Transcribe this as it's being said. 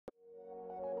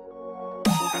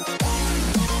Alright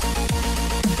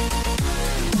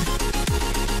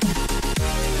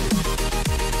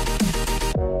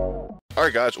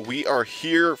guys, we are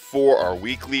here for our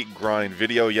weekly grind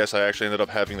video. Yes, I actually ended up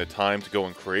having the time to go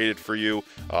and create it for you.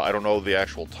 I don't know the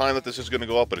actual time that this is going to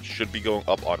go up, but it should be going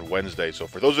up on Wednesday. So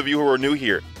for those of you who are new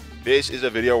here, this is a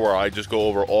video where I just go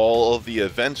over all of the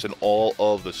events and all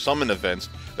of the summon events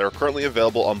that are currently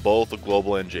available on both the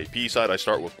Global and JP side. I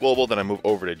start with Global, then I move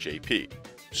over to JP.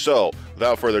 So,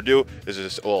 without further ado, this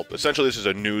is, well, essentially this is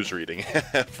a news reading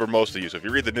for most of you. So if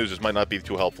you read the news, this might not be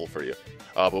too helpful for you.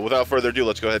 But without further ado,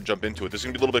 let's go ahead and jump into it. This is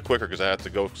going to be a little bit quicker because I have to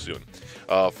go soon.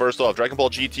 First off, Dragon Ball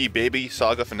GT Baby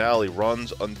Saga Finale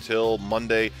runs until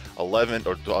Monday 11th,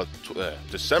 or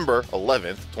December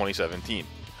 11th, 2017.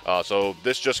 So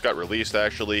this just got released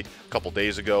actually a couple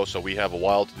days ago, so we have a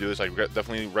while to do this. I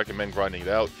definitely recommend grinding it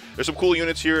out. There's some cool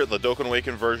units here. The Dokkan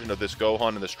Awaken version of this Gohan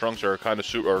and this Trunks are kind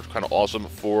of awesome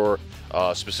for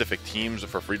specific teams,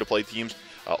 for free-to-play teams.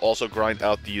 Also grind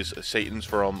out these Satans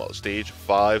from Stage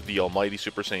 5, the Almighty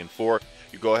Super Saiyan 4.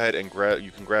 You go ahead and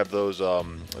grab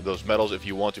those medals if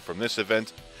you want to from this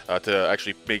event to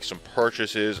actually make some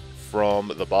purchases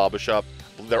from the Baba Shop.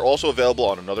 They're also available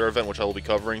on another event, which I will be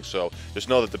covering, so just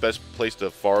know that the best place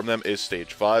to farm them is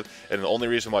Stage 5, and the only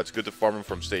reason why it's good to farm them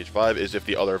from Stage 5 is if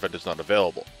the other event is not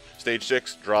available. Stage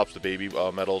 6 drops the baby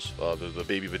medals, the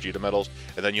baby Vegeta medals,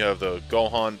 and then you have the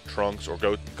Gohan, Trunks, or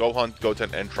Gohan,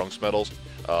 Goten, and Trunks medals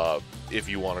if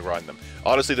you want to grind them.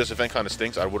 Honestly, this event kind of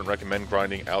stinks. I wouldn't recommend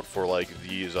grinding out for like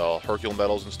these Hercule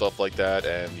medals and stuff like that,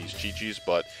 and these Chi-Chis,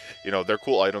 but you know, they're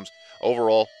cool items.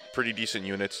 Overall, pretty decent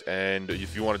units, and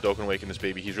if you want to Dokkan Awaken this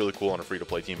baby, he's really cool on a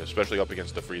free-to-play team, especially up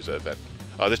against the Frieza event.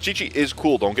 This Chi-Chi is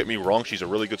cool, don't get me wrong. She's a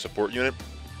really good support unit.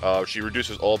 She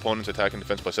reduces all opponents' attack and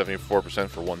defense by 74%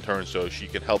 for one turn, so she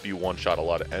can help you one-shot a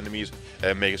lot of enemies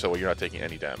and make it so you're not taking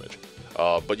any damage.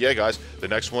 But yeah, guys, the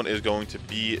next one is going to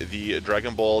be the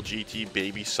Dragon Ball GT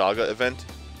Baby Saga event,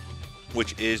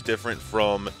 which is different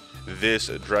from this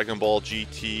Dragon Ball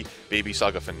GT Baby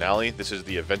Saga Finale. This is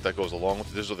the event that goes along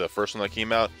with it. This is the first one that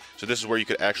came out. So this is where you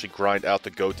could actually grind out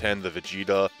the Goten, the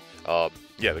Vegeta,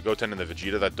 the Goten and the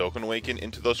Vegeta that Dokkan Awaken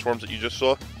into those forms that you just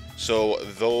saw. So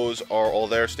those are all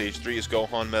there. Stage 3 is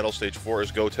Gohan medals, Stage 4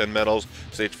 is Goten medals,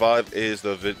 Stage 5 is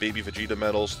the Baby Vegeta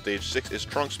medals, Stage 6 is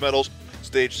Trunks medals,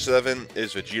 Stage 7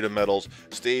 is Vegeta medals,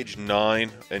 Stage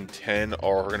 9 and 10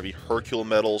 are going to be Hercule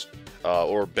medals,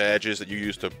 or badges that you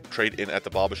use to trade in at the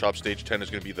Baba Shop. Stage 10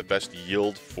 is going to be the best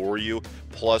yield for you,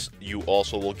 plus you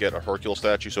also will get a Hercule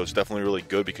statue, so it's definitely really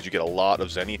good because you get a lot of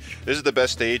Zenny. This is the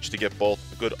best stage to get both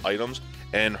good items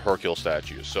and Hercule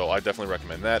statues, so I definitely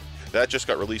recommend that. That just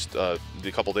got released a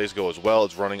couple days ago as well.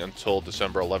 It's running until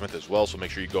December 11th as well, so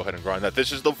make sure you go ahead and grind that.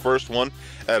 This is the first one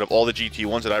out of all the GT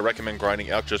ones that I recommend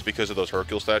grinding out just because of those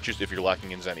Hercule statues if you're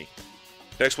lacking in Zenny.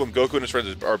 Next one, Goku and his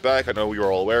friends are back. I know you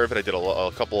are all aware of it. I did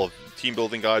a couple of team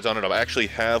building guides on it. I actually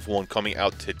have one coming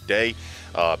out today.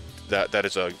 That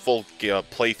is a full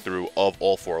playthrough of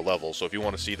all 4 levels. So if you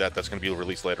want to see that, that's going to be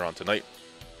released later on tonight.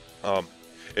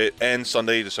 It ends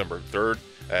Sunday, December 3rd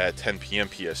at 10 p.m.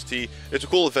 PST. It's a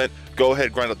cool event. Go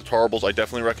ahead, grind out the Tarbles. I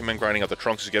definitely recommend grinding out the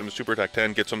Trunks to get him to Super Attack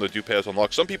 10, get some of the dupe paths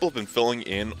unlocked. Some people have been filling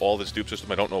in all this dupe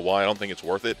system. I don't know why. I don't think it's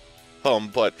worth it.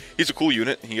 But he's a cool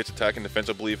unit. He gets attack and defense,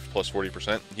 I believe, plus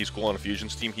 40%. He's cool on a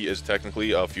Fusion's team. He is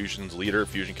technically a Fusion's leader,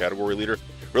 Fusion category leader.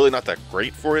 Really not that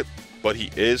great for it, but he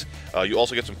is. You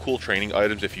also get some cool training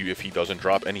items if he doesn't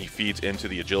drop, and he feeds into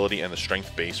the agility and the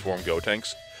strength base form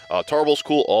Gotenks. Tarball's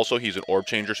cool also. He's an orb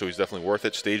changer, so he's definitely worth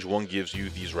it. Stage 1 gives you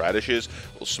these radishes,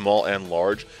 small and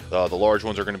large. The large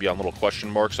ones are going to be on little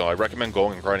question marks, so I recommend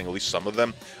going and grinding at least some of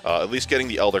them. At least getting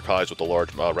the Elder Kais with the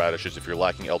large radishes if you're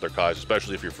lacking Elder Kais,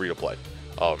 especially if you're free to play.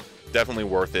 Definitely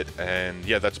worth it, and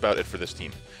yeah, that's about it for this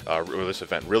team, or this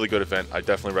event. Really good event. I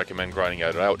definitely recommend grinding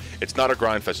it out. It's not a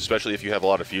grind fest, especially if you have a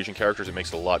lot of fusion characters. It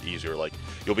makes it a lot easier. Like,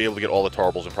 you'll be able to get all the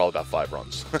Tarbles in probably about 5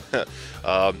 runs.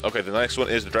 Okay, the next one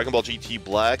is the Dragon Ball GT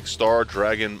Black Star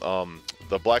Dragon,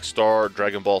 the Black Star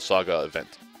Dragon Ball Saga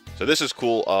event. So this is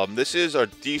cool. This is a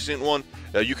decent one.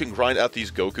 You can grind out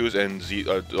these Gokus and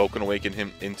Dokkan Awaken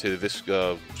him into this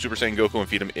Super Saiyan Goku and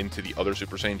feed him into the other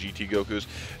Super Saiyan GT Gokus.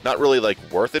 Not really like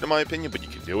worth it in my opinion, but you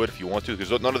can do it if you want to because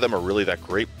none of them are really that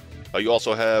great. You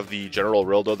also have the General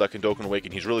Rildo that can Dokkan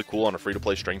Awaken. He's really cool on a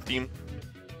free-to-play strength team.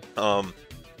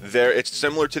 It's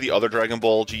similar to the other Dragon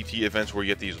Ball GT events where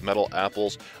you get these Metal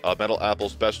Apples. Metal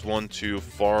Apples, best one to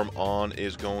farm on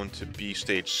is going to be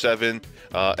Stage 7,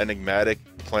 Enigmatic,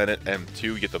 Planet M2.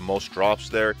 You get the most drops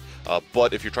there.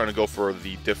 But if you're trying to go for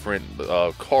the different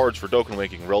cards for Dokkan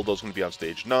Awakening, Rildo's going to be on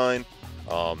Stage 9.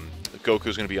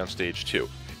 Goku's going to be on Stage 2.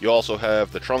 You also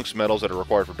have the Trunks medals that are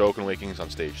required for Dokkan Awakenings on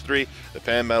Stage 3, the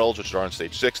Pan medals, which are on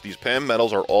Stage 6. These Pan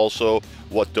medals are also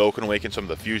what Dokkan Awaken some of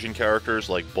the fusion characters,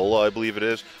 like Bulla, I believe it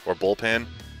is, or Bullpan.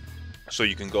 So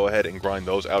you can go ahead and grind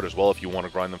those out as well if you want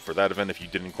to grind them for that event, if you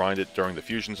didn't grind it during the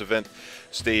Fusions event.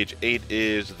 Stage 8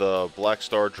 is the Black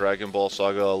Star Dragonball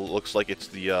Saga. Looks like it's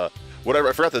the, whatever,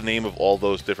 I forgot the name of all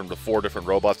those different, the 4 different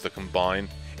robots that combine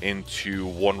into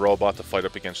one robot to fight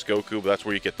up against Goku, but that's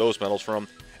where you get those medals from.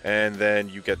 And then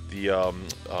you get the,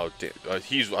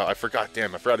 I forgot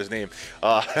his name.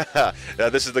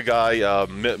 This is the guy,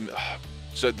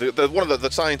 so one of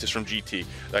the scientists from GT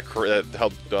that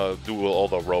helped do all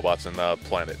the robots in the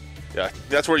planet. Yeah,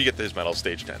 that's where you get his medal,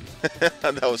 Stage 10.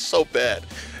 That was so bad.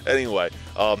 Anyway,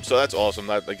 so that's awesome.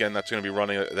 That, again, that's going to be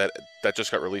running, that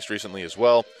just got released recently as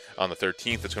well. On the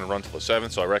 13th, it's going to run till the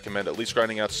 7th, so I recommend at least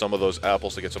grinding out some of those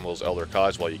apples to get some of those Elder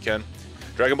Kais while you can.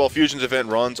 Dragon Ball Fusions event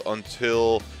runs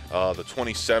until the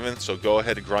 27th, so go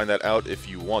ahead and grind that out if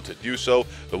you want to do so.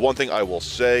 The one thing I will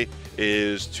say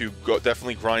is to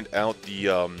definitely grind out the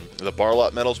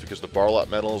Barlot medals, because the Barlot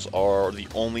medals are the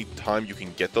only time you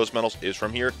can get those medals is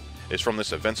from here. Is from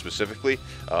this event specifically.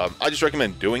 I just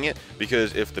recommend doing it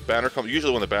because if the banner comes,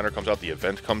 usually when the banner comes out, the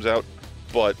event comes out,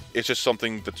 but it's just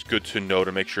something that's good to know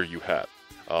to make sure you have.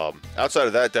 Outside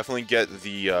of that, definitely get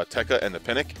the Tekka and the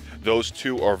Pinnock. Those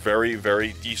two are very,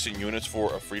 very decent units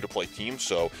for a free-to-play team,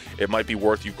 so it might be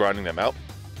worth you grinding them out.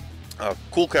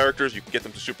 Cool characters, you can get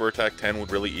them to Super Attack 10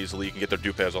 really easily. You can get their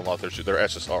Dupes unlocked, their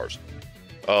SSRs.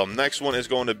 Next one is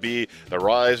going to be the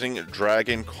Rising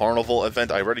Dragon Carnival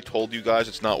event. I already told you guys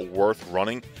it's not worth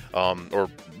running or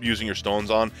using your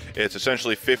stones on. It's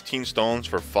essentially 15 stones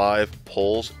for 5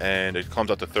 pulls, and it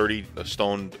comes out to 30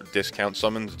 stone discount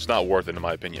summons. It's not worth it, in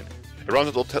my opinion. It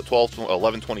runs until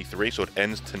 11:23, so it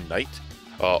ends tonight,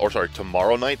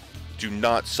 tomorrow night. Do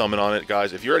not summon on it,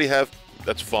 guys. If you already have,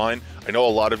 that's fine. I know a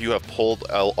lot of you have pulled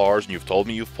LRs, and you've told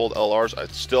me you've pulled LRs.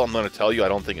 I'm going to tell you, I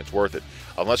don't think it's worth it.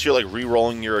 Unless you're like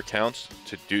re-rolling your accounts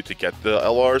to get the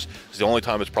LRs, it's the only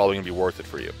time it's probably going to be worth it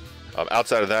for you.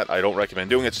 Outside of that, I don't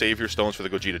recommend doing it. Save your stones for the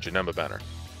Gogeta Janemba banner.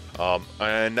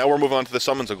 And now we're moving on to the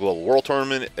summons. A global World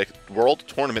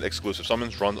Tournament exclusive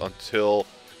summons run until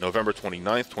November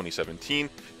 29th, 2017.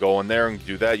 Go in there and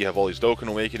do that. You have all these Dokkan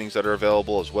Awakenings that are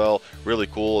available as well. Really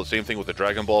cool. Same thing with the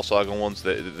Dragon Ball Saga ones.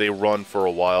 They run for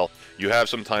a while. You have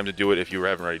some time to do it if you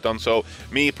haven't already done so.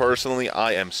 Me, personally,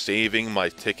 I am saving my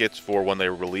tickets for when they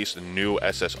release the new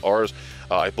SSRs.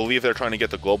 I believe they're trying to get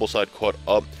the global side caught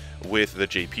up with the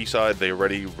JP side. They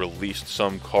already released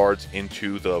some cards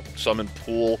into the summon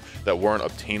pool that weren't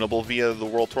obtainable via the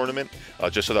World Tournament,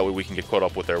 just so that way we can get caught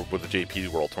up with the JP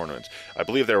World Tournaments. I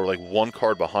believe they were like one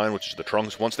card behind, which is the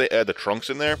Trunks. Once they add the Trunks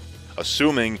in there,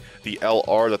 assuming the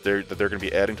LR that they're going to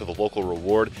be adding to the local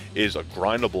reward is a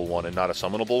grindable one and not a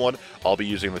summonable one, I'll be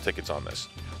using the tickets on this.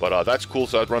 But that's cool.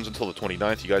 So that runs until the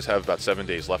 29th. You guys have about 7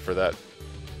 days left for that.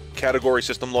 Category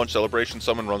System Launch Celebration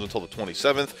Summon runs until the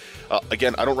 27th.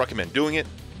 Again, I don't recommend doing it,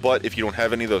 but if you don't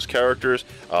have any of those characters,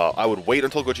 I would wait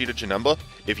until Gogeta Janemba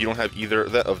if you don't have either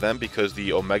of them, because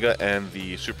the Omega and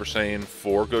the Super Saiyan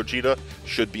 4 Gogeta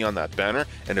should be on that banner,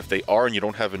 and if they are and you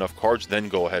don't have enough cards, then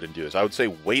go ahead and do this. I would say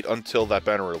wait until that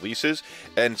banner releases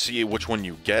and see which one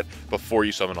you get before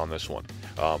you summon on this one.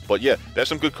 But yeah, there's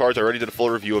some good cards. I already did a full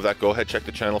review of that. Go ahead, check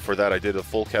the channel for that. I did a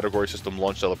full Category System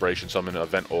Launch Celebration Summon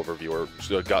Event Overview,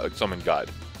 or Summon Guide.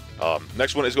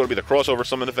 Next one is going to be the Crossover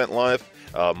Summon Event Live.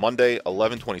 Monday,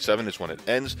 11/27 is when it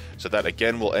ends. So that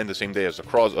again will end the same day as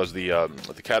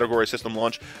the Category System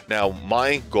launch. Now,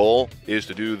 my goal is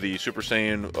to do the Super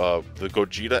Saiyan, the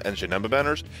Gogeta and Janemba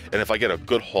banners. And if I get a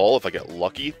good haul, if I get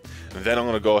lucky, then I'm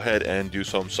going to go ahead and do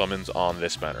some summons on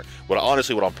this banner. What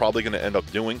I'm probably going to end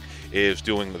up doing is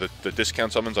doing the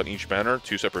discount summons on each banner,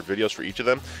 2 separate videos for each of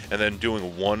them, and then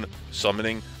doing one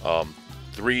summoning,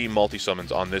 3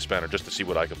 multi-summons on this banner just to see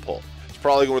what I can pull. It's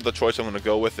probably going to be the choice I'm going to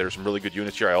go with. There's some really good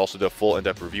units here. I also did a full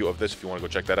in-depth review of this if you want to go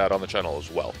check that out on the channel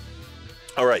as well.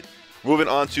 Alright, moving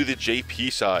on to the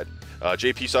JP side.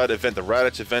 JP side event, the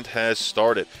Raditz event has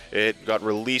started. It got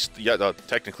released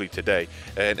technically today,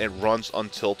 and it runs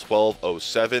until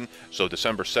 12/07, so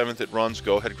December 7th it runs.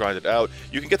 Go ahead, grind it out.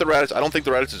 You can get the Raditz. I don't think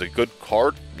the Raditz is a good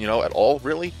card, at all,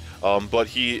 really. But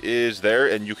he is there,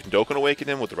 and you can Dokkan Awaken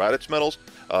him with the Raditz medals.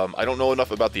 I don't know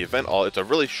enough about the event. It's a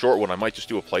really short one. I might just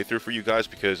do a playthrough for you guys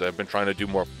because I've been trying to do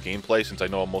more gameplay since I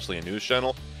know I'm mostly a news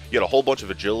channel. You get a whole bunch of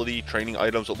agility training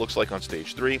items, it looks like, on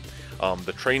Stage 3.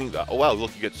 The training, oh wow,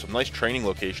 look, you get some nice training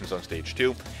locations on Stage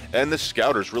 2. And the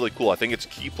Scouter is really cool. I think it's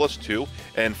Key +2,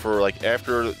 and for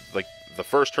after the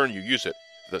first turn you use it,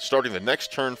 starting the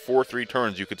next turn for 3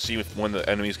 turns, you could see when the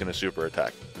enemy is going to super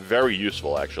attack. Very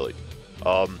useful, actually.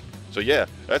 So yeah,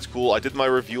 that's cool. I did my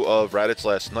review of Raditz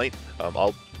last night.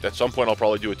 At some point I'll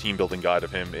probably do a team building guide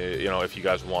of him, you know, if you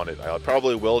guys want it. I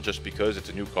probably will, just because it's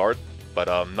a new card, but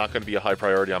not going to be a high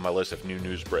priority on my list if new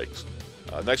news breaks.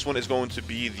 Next one is going to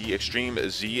be the Extreme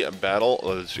Z Battle,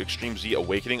 the Extreme Z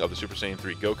Awakening of the Super Saiyan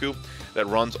 3 Goku. That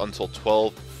runs until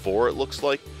 12/4, it looks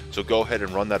like. So go ahead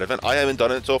and run that event. I haven't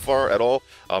done it so far at all.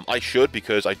 I should,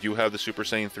 because I do have the Super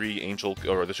Saiyan 3 Angel,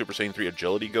 or the Super Saiyan 3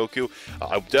 Agility Goku.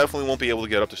 I definitely won't be able to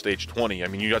get up to stage 20. I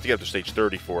mean, you have to get up to stage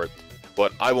 30 for it,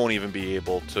 but I won't even be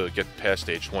able to get past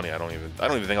stage 20. I don't even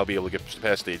think I'll be able to get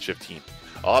past stage 15.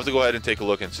 I'll have to go ahead and take a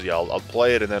look and see. I'll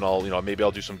play it, and then maybe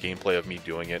I'll do some gameplay of me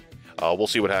doing it. We'll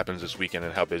see what happens this weekend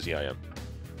and how busy I am.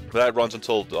 That runs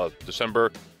until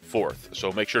December 4th,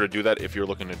 so make sure to do that if you're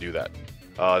looking to do that.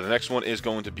 The next one is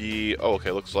going to be, oh,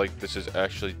 okay, looks like this is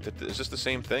actually, is this the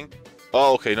same thing?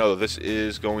 Oh, okay, no, this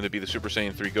is going to be the Super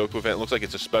Saiyan 3 Goku event. It looks like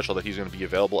it's a special that he's going to be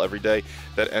available every day.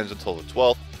 That ends until the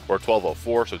 12th, or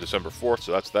 12/04, so December 4th,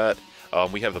 so that's that.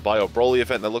 We have the Bio Broly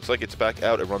event that looks like it's back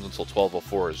out. It runs until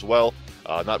 12/04 as well.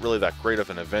 Not really that great of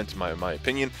an event in my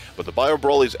opinion, but the Bio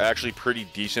Broly is actually pretty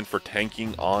decent for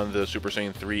tanking on the Super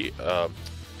Saiyan 3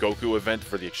 Goku event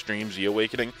for the Extreme Z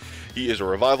Awakening. He is a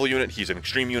revival unit, he's an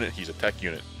extreme unit, he's a tech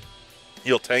unit.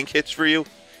 He'll tank hits for you.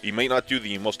 He may not do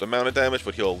the most amount of damage,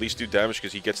 but he'll at least do damage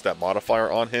because he gets that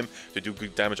modifier on him to do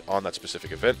good damage on that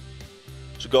specific event.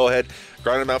 So go ahead,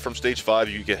 grind him out from stage 5.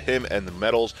 You get him and the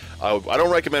medals. I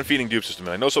don't recommend feeding dupe system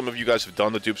in. I know some of you guys have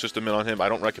done the dupe system in on him. I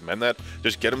don't recommend that.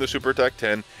 Just get him to super attack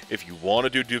 10. If you want to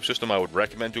do dupe system, I would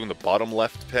recommend doing the bottom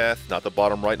left path, not the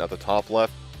bottom right, not the top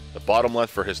left. The bottom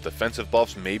left for his defensive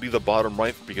buffs, maybe the bottom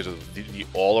right because of the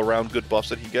all-around good buffs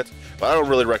that he gets. But I don't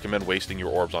really recommend wasting your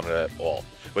orbs on it at all.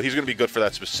 But he's going to be good for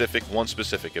that one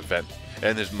specific event.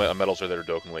 And his medals are there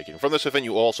to Dokkan Awakening. From this event,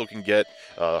 you also can get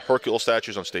Hercule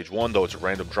statues on stage 1, though it's a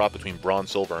random drop between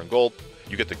bronze, silver, and gold.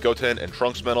 You get the Goten and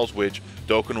Trunks medals, which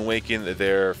Dokkan Awaken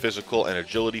their physical and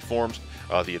agility forms.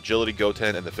 The agility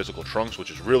Goten and the physical Trunks,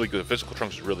 which is really good. The physical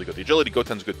Trunks is really good. The agility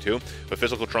Goten's good too, but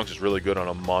physical Trunks is really good on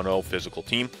a mono physical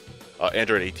team.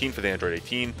 Android 18 for the Android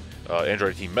 18.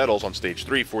 Android 18 medals on stage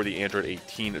 3 for the Android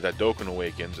 18 that Dokkan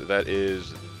Awakens. That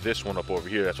is this one up over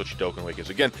here. That's what she Dokkan Awakens.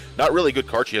 Again, not really good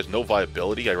card. She has no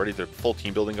viability. I already did a full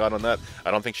team building guide on that.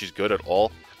 I don't think she's good at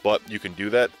all, but you can do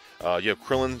that. You have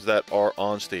Krillins that are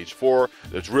on stage 4.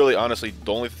 It's really, honestly,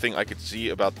 the only thing I could see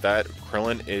about that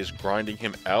Krillin is grinding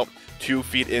him out 2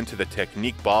 feet into the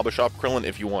Technique Baba Shop Krillin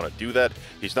if you want to do that.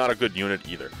 He's not a good unit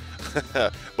either.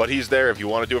 But he's there if you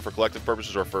want to do it for collective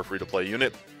purposes or for a free-to-play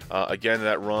unit. Again,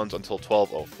 that runs until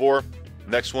 12/04.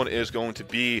 Next one is going to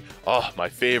be, my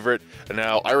favorite.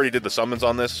 Now, I already did the summons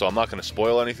on this, so I'm not going to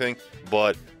spoil anything,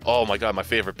 but oh my god, my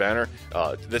favorite banner.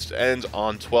 This ends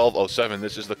on 12/07.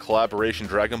 This is the collaboration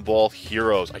Dragon Ball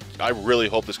Heroes. I really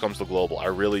hope this comes to global. I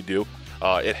really do.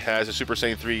 It has a Super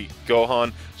Saiyan 3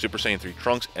 Gohan, Super Saiyan 3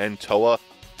 Trunks, and Toa.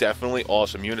 Definitely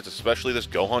awesome units, especially this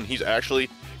Gohan. He's actually,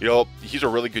 he's a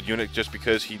really good unit just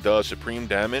because he does supreme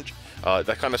damage.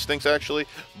 That kind of stinks, actually,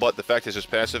 but the fact is his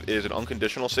passive is an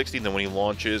unconditional 60, and then when he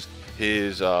launches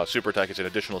his super attack, it's an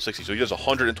additional 60, so he does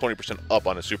 120% up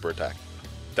on his super attack.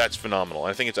 That's phenomenal.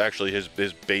 I think it's actually his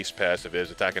base passive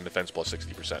is attack and defense plus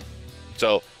 60%.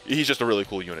 So he's just a really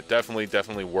cool unit.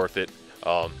 Definitely worth it.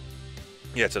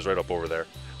 Yeah, it says right up over there.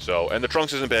 So, and the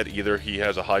Trunks isn't bad either. He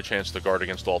has a high chance to guard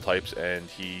against all types, and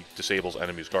he disables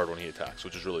enemies' guard when he attacks,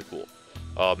 which is really cool.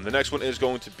 The next one is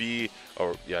going to be,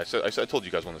 I told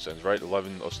you guys when this ends, right?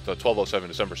 12/07,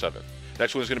 December 7th.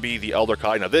 Next one is going to be the Elder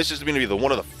Kai. Now, this is going to be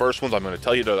one of the first ones I'm going to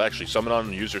tell you to actually summon on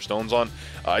and use your stones on.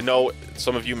 I know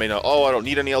some of you may know, I don't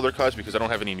need any Elder Kais because I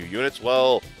don't have any new units.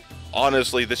 Well,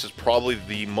 honestly, this is probably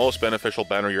the most beneficial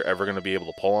banner you're ever going to be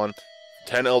able to pull on.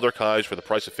 10 Elder Kais for the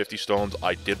price of 50 stones.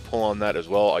 I did pull on that as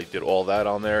well. I did all that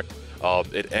on there.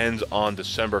 It ends on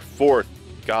December 4th.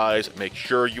 Guys, make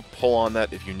sure you pull on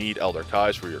that if you need Elder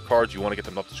Kais for your cards. You want to get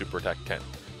them up to Super Attack 10.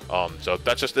 So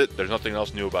that's just it. There's nothing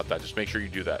else new about that. Just make sure you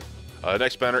do that.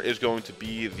 Next banner is going to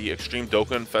be the Extreme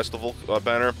Dokkan Festival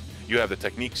banner. You have the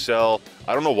Technique Cell.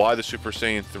 I don't know why the Super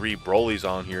Saiyan 3 Broly's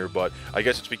on here, but I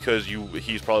guess it's because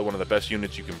he's probably one of the best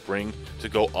units you can bring to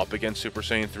go up against Super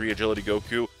Saiyan 3 Agility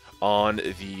Goku on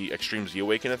the Extreme Z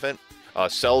Awaken event.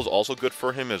 Cell's also good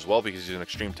for him as well because he's an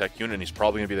Extreme Tech unit, and he's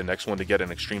probably going to be the next one to get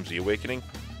an Extreme Z Awakening.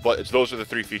 But those are the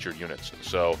 3 featured units.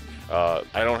 So I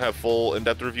don't have full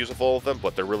in-depth reviews of all of them,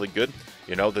 but they're really good.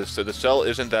 The Cell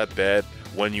isn't that bad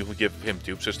when you give him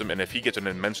Dupe System, and if he gets an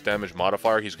immense damage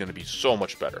modifier, he's going to be so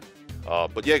much better.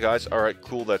 But yeah, guys, alright,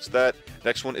 cool, that's that.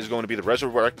 Next one is going to be the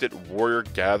Resurrected Warrior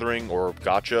Gathering, or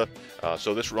Gacha.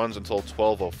 So this runs until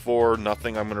 12/04.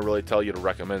 Nothing I'm going to really tell you to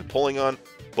recommend pulling on.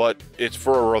 but it's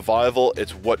for a revival.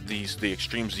 It's what the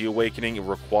Extreme Z Awakening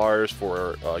requires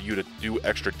for you to do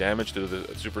extra damage to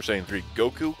the Super Saiyan 3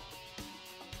 Goku.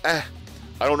 I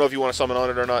don't know if you want to summon on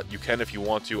it or not. You can if you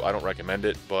want to. I don't recommend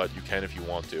it, but you can if you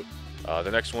want to.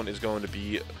 The next one is going to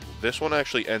be, this one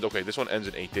actually ends, okay, this one ends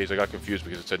in 8 days. I got confused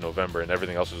because it said November and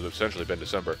everything else has essentially been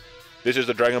December. This is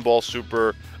the Dragonball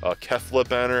Super Kefla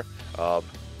banner.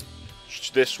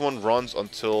 This one runs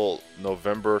until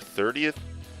November 30th.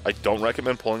 I don't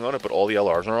recommend pulling on it, but all the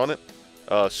LRs are on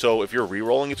it. So if you're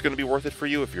re-rolling, it's going to be worth it for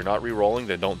you. If you're not re-rolling,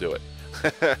 then don't do it.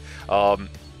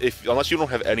 Unless you don't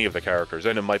have any of the characters,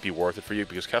 then it might be worth it for you,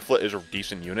 because Kefla is a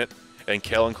decent unit, and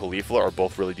Kale and Caulifla are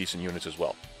both really decent units as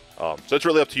well. So it's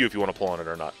really up to you if you want to pull on it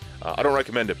or not. I don't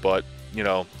recommend it, but, you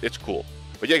know, it's cool.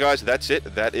 But yeah, guys, that's it.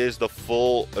 That is the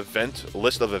full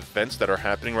list of events that are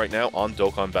happening right now on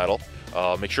Dokkan Battle.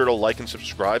 Make sure to like and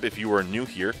subscribe if you are new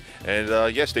here.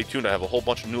 And yeah, stay tuned. I have a whole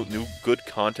bunch of new good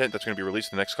content that's going to be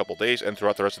released in the next couple days and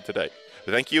throughout the rest of today.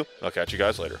 But thank you. I'll catch you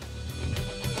guys later.